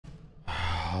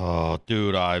Oh,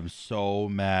 dude, I'm so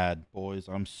mad, boys.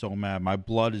 I'm so mad. My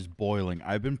blood is boiling.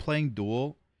 I've been playing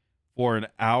Duel for an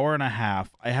hour and a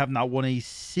half. I have not won a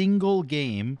single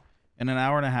game in an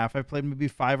hour and a half. I played maybe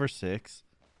 5 or 6.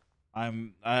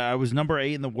 I was number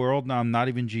 8 in the world. Now I'm not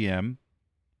even GM.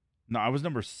 No, I was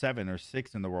number 7 or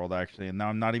 6 in the world actually, and now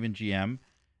I'm not even GM.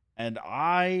 And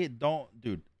I don't,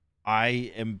 dude.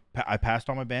 I passed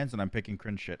all my bans and I'm picking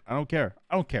cringe shit. I don't care.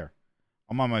 I don't care.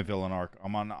 I'm on my villain arc.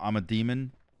 I'm a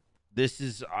demon. This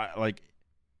is like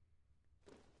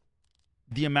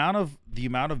the amount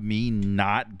of me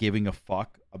not giving a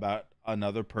fuck about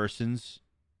another person's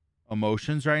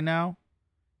emotions right now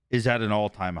is at an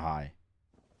all-time high.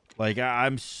 Like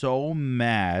I'm so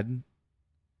mad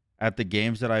at the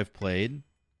games that I've played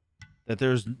that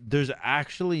there's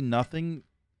actually nothing.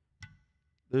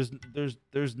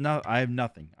 There's no. I have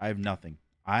nothing. I have nothing.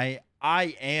 I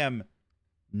am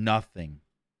nothing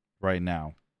right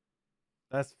now.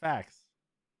 That's facts.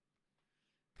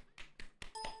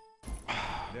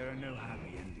 There are no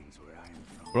happy endings where I am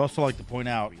from. But also like to point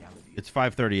out, it's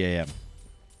 5:30 a.m.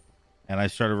 and I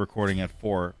started recording at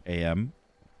 4 a.m.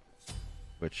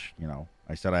 Which, you know,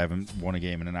 I said I haven't won a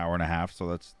game in an hour and a half, so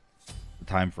that's the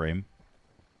time frame.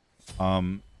 I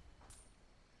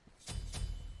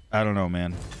don't know,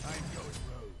 man.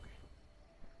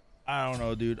 I don't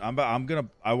know, dude. I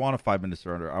want a 5-minute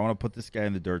surrender. I want to put this guy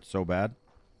in the dirt so bad.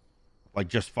 Like,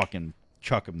 just fucking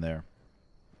chuck him there.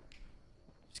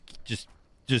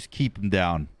 Just keep him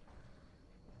down.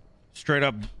 Straight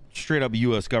up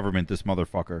U.S. government, this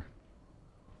motherfucker.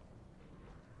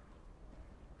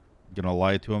 Gonna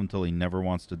lie to him until he never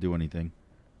wants to do anything.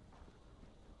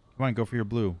 Come on, go for your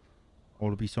blue. Oh,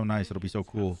 it'll be so nice. It'll be so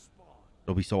cool.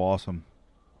 It'll be so awesome.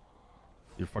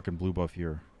 Your fucking blue buff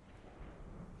here.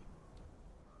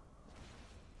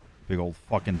 Big old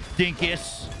fucking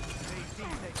dinkus.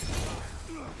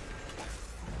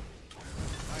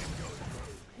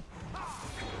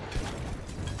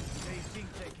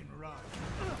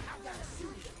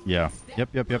 Yeah. Yep.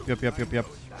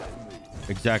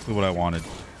 Exactly what I wanted.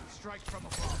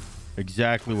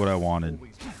 Exactly what I wanted.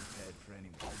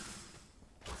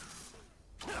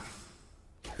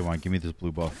 Come on, give me this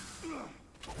blue buff.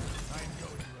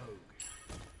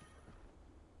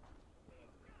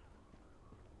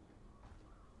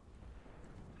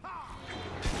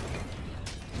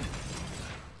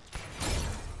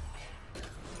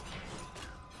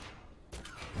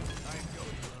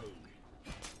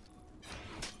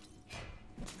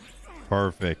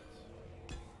 Perfect.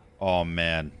 Oh,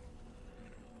 man.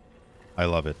 I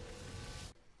love it.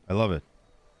 I love it.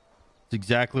 It's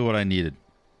exactly what I needed.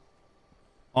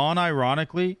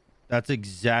 Unironically, that's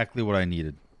exactly what I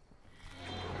needed.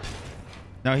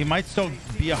 Now, he might still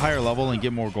be a higher level and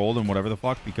get more gold and whatever the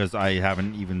fuck, because I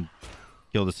haven't even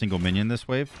killed a single minion this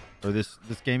wave, or this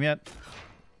game yet.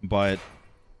 But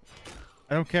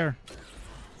I don't care.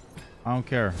 I don't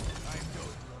care.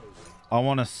 I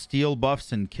want to steal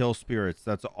buffs and kill spirits.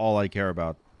 That's all I care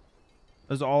about.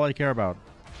 That's all I care about.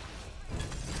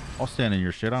 I'll stand in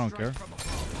your shit. I don't care.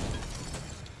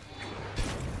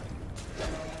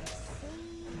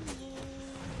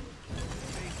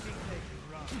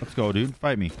 Let's go, dude.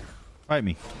 Fight me. Fight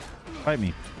me. Fight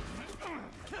me.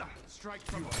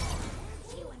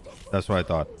 That's what I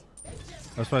thought.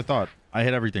 That's what I thought. I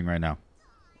hit everything right now.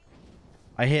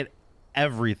 I hit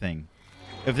everything.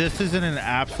 If this isn't an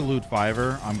absolute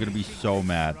 5er, I'm going to be so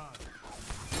mad.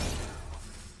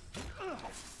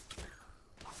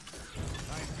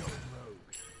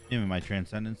 Give me my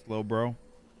transcendence, little bro.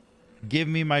 Give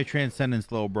me my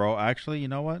transcendence, little bro. Actually, you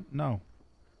know what? No.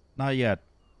 Not yet.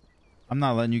 I'm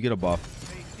not letting you get a buff.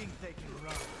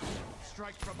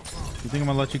 You think I'm going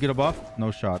to let you get a buff?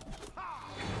 No shot.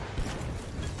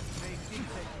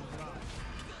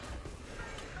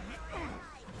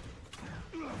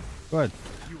 Go ahead.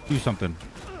 Do something.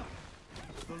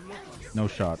 No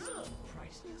shot.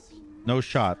 No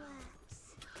shot.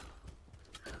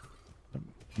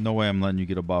 No way I'm letting you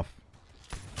get a buff.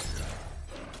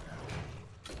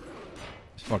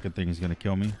 This fucking thing is going to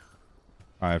kill me.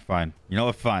 Alright, fine. You know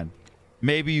what? Fine.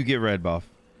 Maybe you get red buff.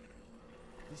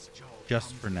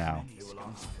 Just for now.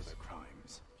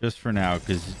 Just for now,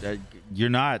 because you're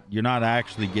not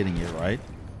actually getting it, right?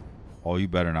 Oh, you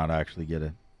better not actually get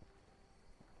it.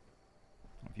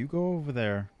 If you go over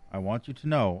there, I want you to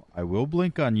know I will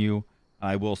blink on you.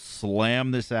 I will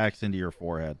slam this axe into your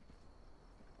forehead.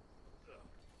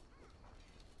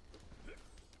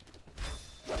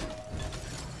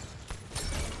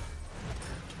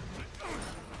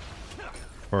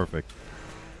 Perfect.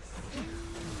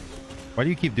 Why do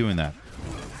you keep doing that?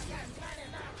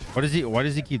 Why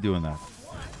does he keep doing that?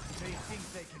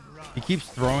 He keeps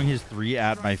throwing his 3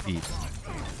 at my feet.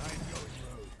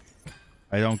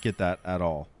 I don't get that at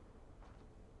all.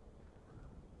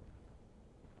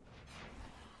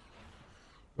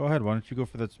 Go ahead. Why don't you go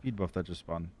for that speed buff that just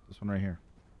spawned? This one right here.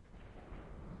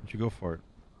 Why don't you go for it?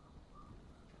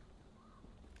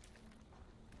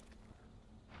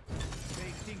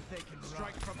 They think they can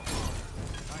strike from above.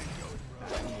 I'm going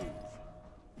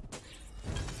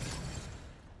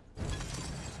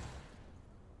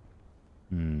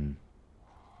rogue.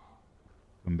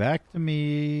 Come back to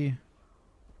me.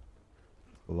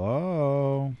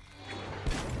 Hello.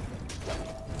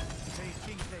 They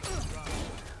think they can run.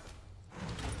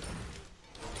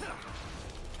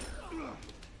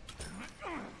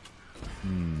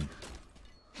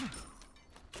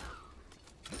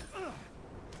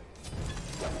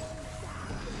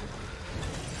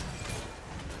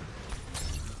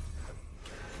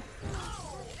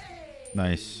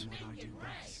 Nice.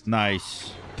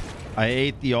 Nice. I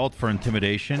ate the ult for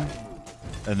intimidation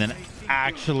and then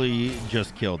actually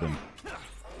just killed him.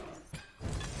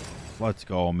 Let's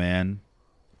go, man.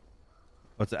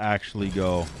 Let's actually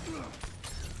go.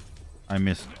 I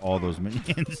missed all those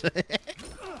minions.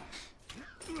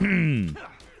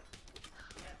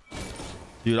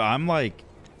 Dude, I'm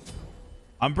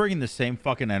bringing the same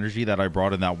fucking energy that I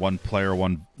brought in that one player,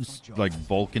 like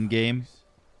Vulcan game.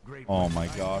 Oh my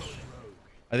gosh.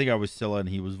 I think I was Scylla and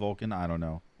he was Vulcan. I don't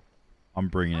know. I'm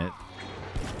bringing it.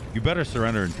 You better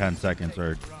surrender in 10 seconds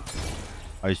or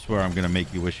I swear I'm going to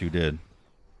make you wish you did.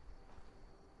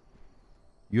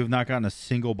 You have not gotten a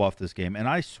single buff this game. And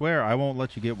I swear I won't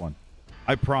let you get one.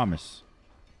 I promise.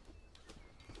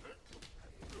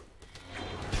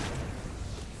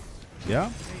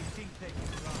 Yeah?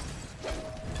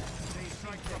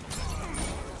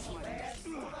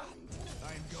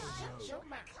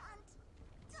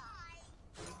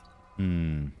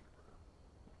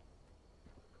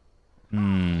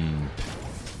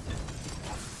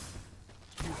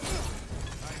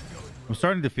 I'm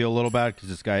starting to feel a little bad because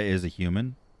this guy is a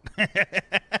human.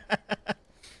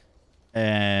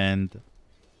 And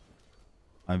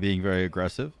I'm being very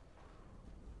aggressive.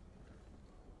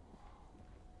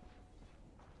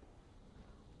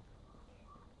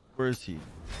 Where is he?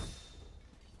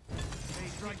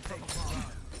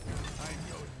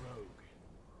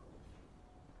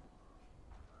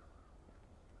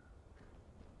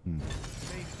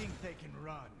 They think they can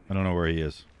run. I don't know where he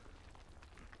is.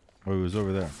 Oh, he was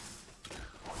over there.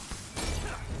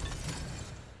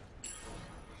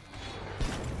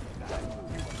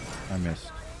 I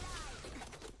missed.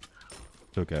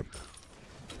 It's okay.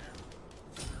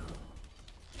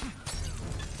 I'm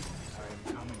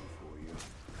coming for you.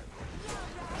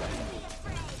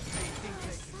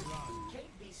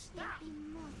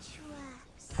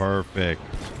 Perfect.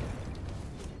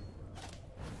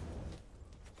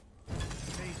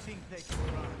 They think they can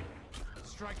run.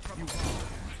 Strike from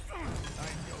above. I'm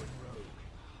going rogue.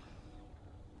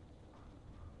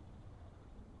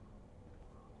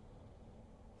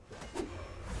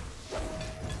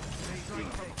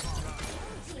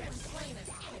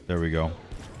 There we go.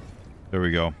 There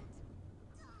we go.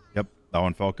 Yep, that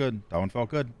one felt good. That one felt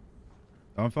good.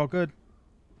 That one felt good.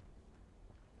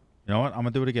 You know what? I'm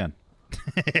gonna do it again.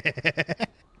 I'm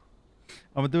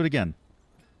gonna do it again.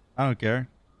 I don't care.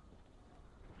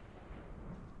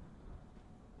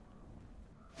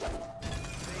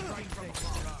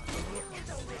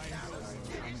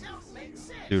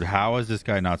 Dude, how has this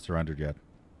guy not surrendered yet?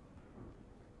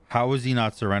 How is he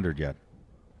not surrendered yet?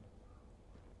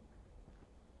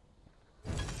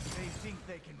 They think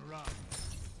they can run.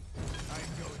 I'm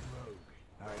going rogue.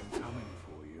 I'm coming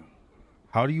for you.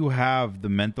 How do you have the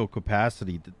mental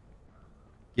capacity to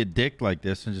get dicked like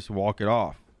this and just walk it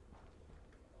off?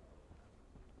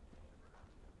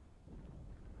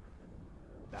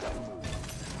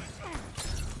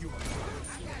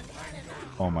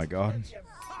 Oh my god.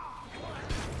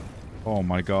 Oh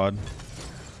my god.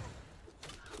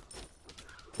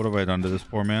 What have I done to this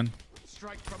poor man?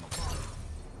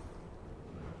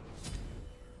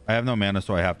 I have no mana,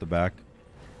 so I have to back.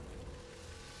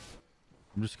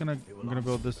 I'm gonna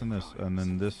build this and this, and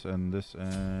then this and this,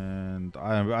 and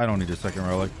I don't need a second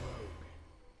relic.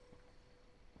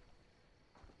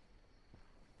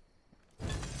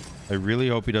 I really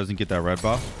hope he doesn't get that red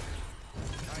buff.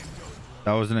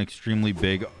 That was an extremely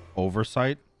big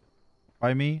oversight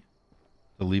by me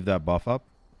to leave that buff up.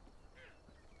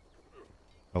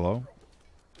 Hello?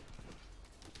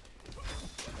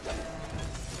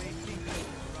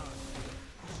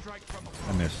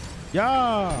 I missed.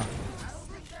 Yeah!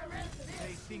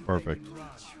 Perfect.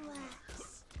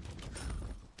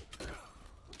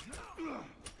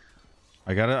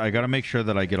 I gotta make sure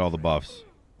that I get all the buffs.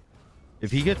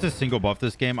 If he gets a single buff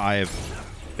this game, I have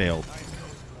failed.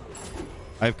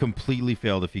 I have completely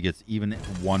failed if he gets even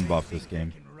one buff this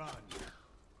game.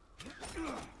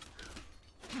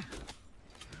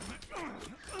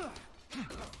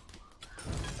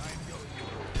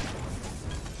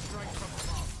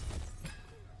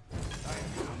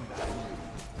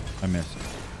 I missed.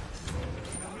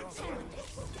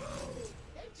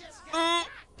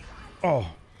 Oh,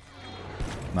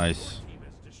 nice.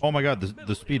 Oh my god,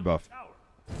 the speed buff.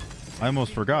 I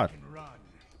almost forgot.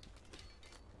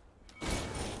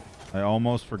 I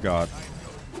almost forgot.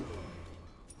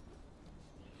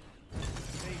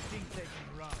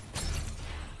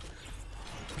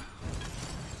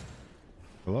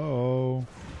 Hello.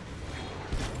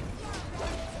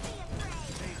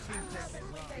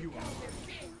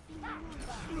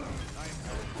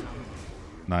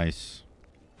 Nice.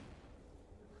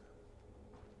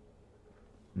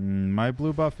 My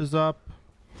blue buff is up.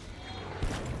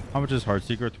 How much is Heart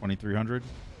Secret? 2,300.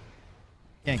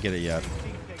 Can't get it yet.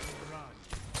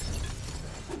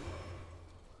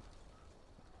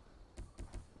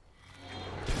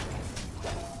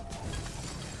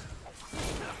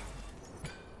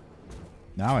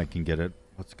 Now I can get it.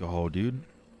 Let's go, dude.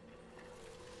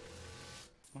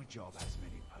 My job has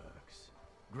many perks.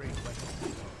 Great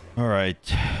weapons. All right.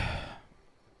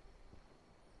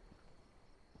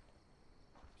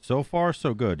 So far,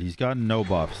 so good. He's gotten no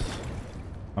buffs.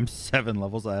 I'm 7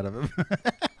 levels ahead of him.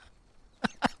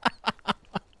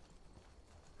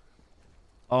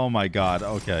 Oh my god.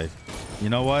 Okay. You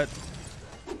know what?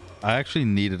 I actually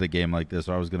needed a game like this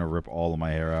or I was going to rip all of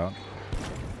my hair out.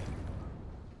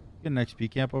 Get an XP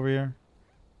camp over here.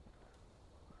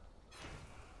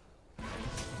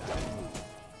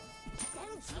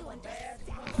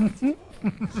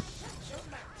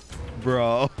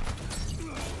 Bro.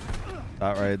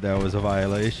 That right there was a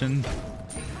violation.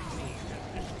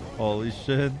 Holy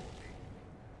shit.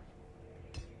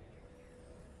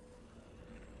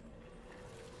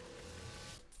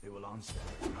 They will answer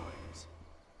their crimes.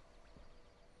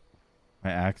 My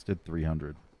axe did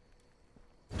 300.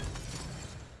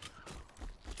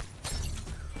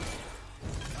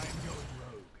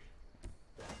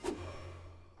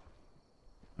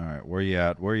 All right, where you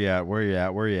at? Where you at? Where you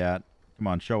at? Where you at? Come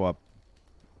on, show up.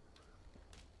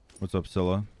 What's up,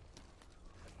 Scylla?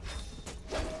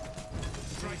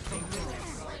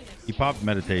 He popped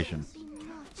meditation.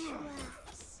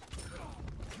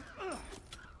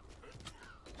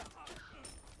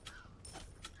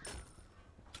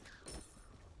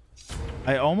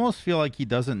 I almost feel like he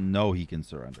doesn't know he can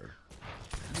surrender.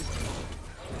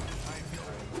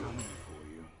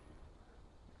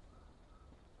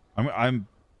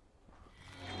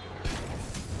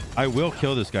 I will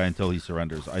kill this guy until he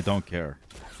surrenders. I don't care.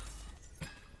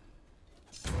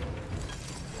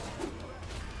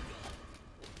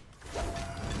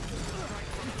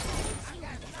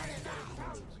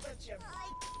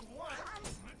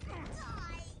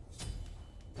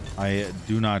 I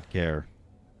do not care.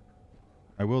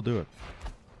 I will do it.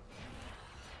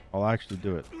 I'll actually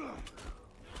do it.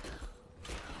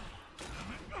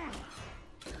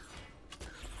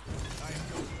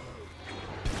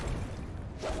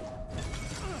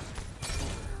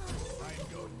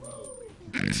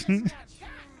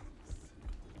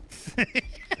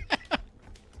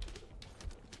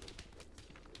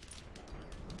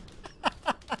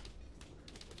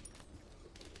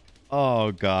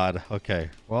 Oh god. Okay.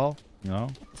 Well, you know.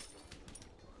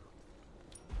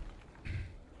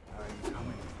 I'm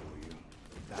coming for you.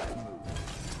 That move.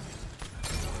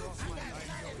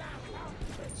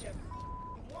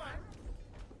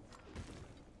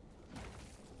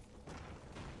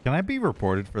 Can I be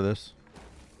reported for this?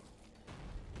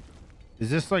 Is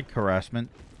this like harassment?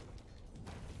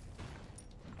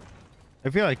 I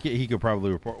feel like he could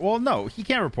probably report. Well, no, he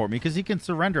can't report me because he can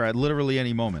surrender at literally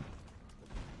any moment.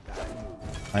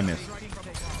 I missed.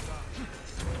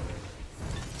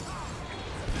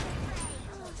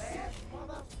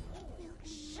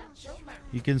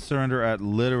 He can surrender at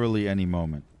literally any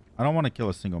moment. I don't want to kill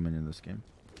a single minion in this game.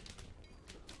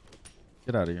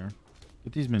 Get out of here.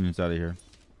 Get these minions out of here.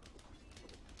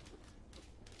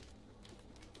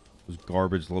 Those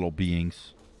garbage little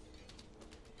beings.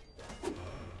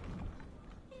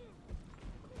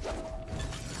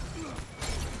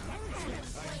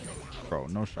 Bro,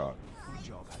 no shot. My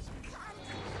job has many perks.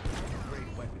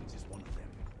 Great weapons is one of them.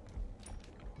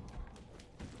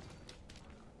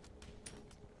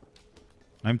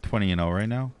 I'm 20-0 right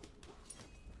now.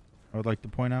 I would like to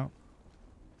point out.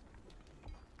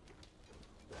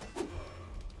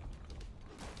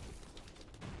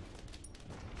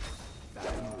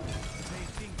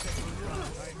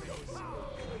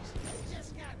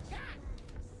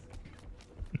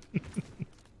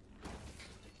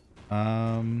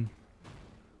 I'm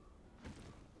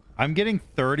getting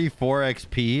 34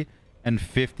 XP and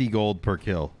 50 gold per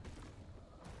kill.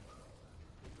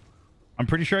 I'm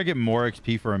pretty sure I get more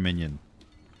XP for a minion.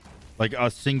 Like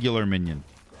a singular minion.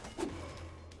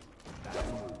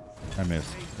 I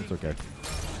missed. It's okay.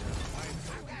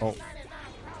 Oh.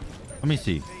 Let me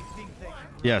see.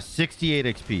 Yeah, 68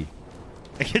 XP.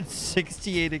 I get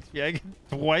 68 XP. I get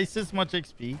twice as much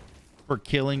XP for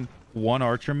killing one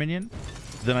archer minion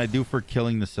than I do for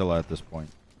killing the Scylla at this point.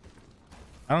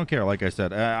 I don't care. Like I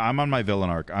said, I'm on my villain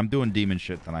arc. I'm doing demon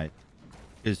shit tonight.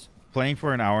 Is playing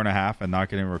for an hour and a half and not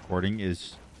getting a recording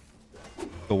is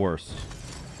the worst.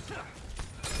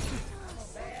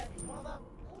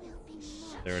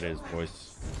 There it is,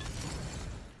 boys.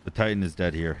 The Titan is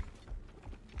dead here.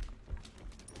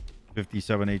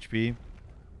 57 HP.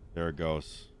 There it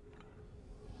goes.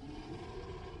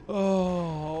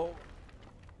 Oh.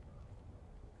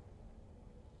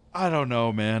 I don't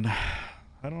know, man.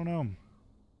 I don't know.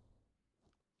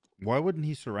 Why wouldn't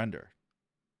he surrender?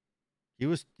 He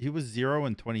was 0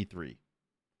 and 23.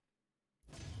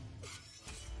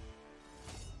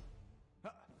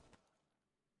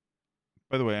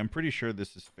 By the way, I'm pretty sure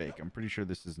this is fake. I'm pretty sure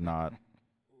this is not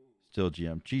still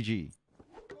GM. GG.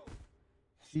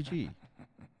 GG.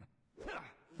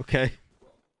 Okay.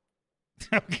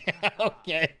 Okay.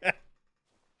 Okay.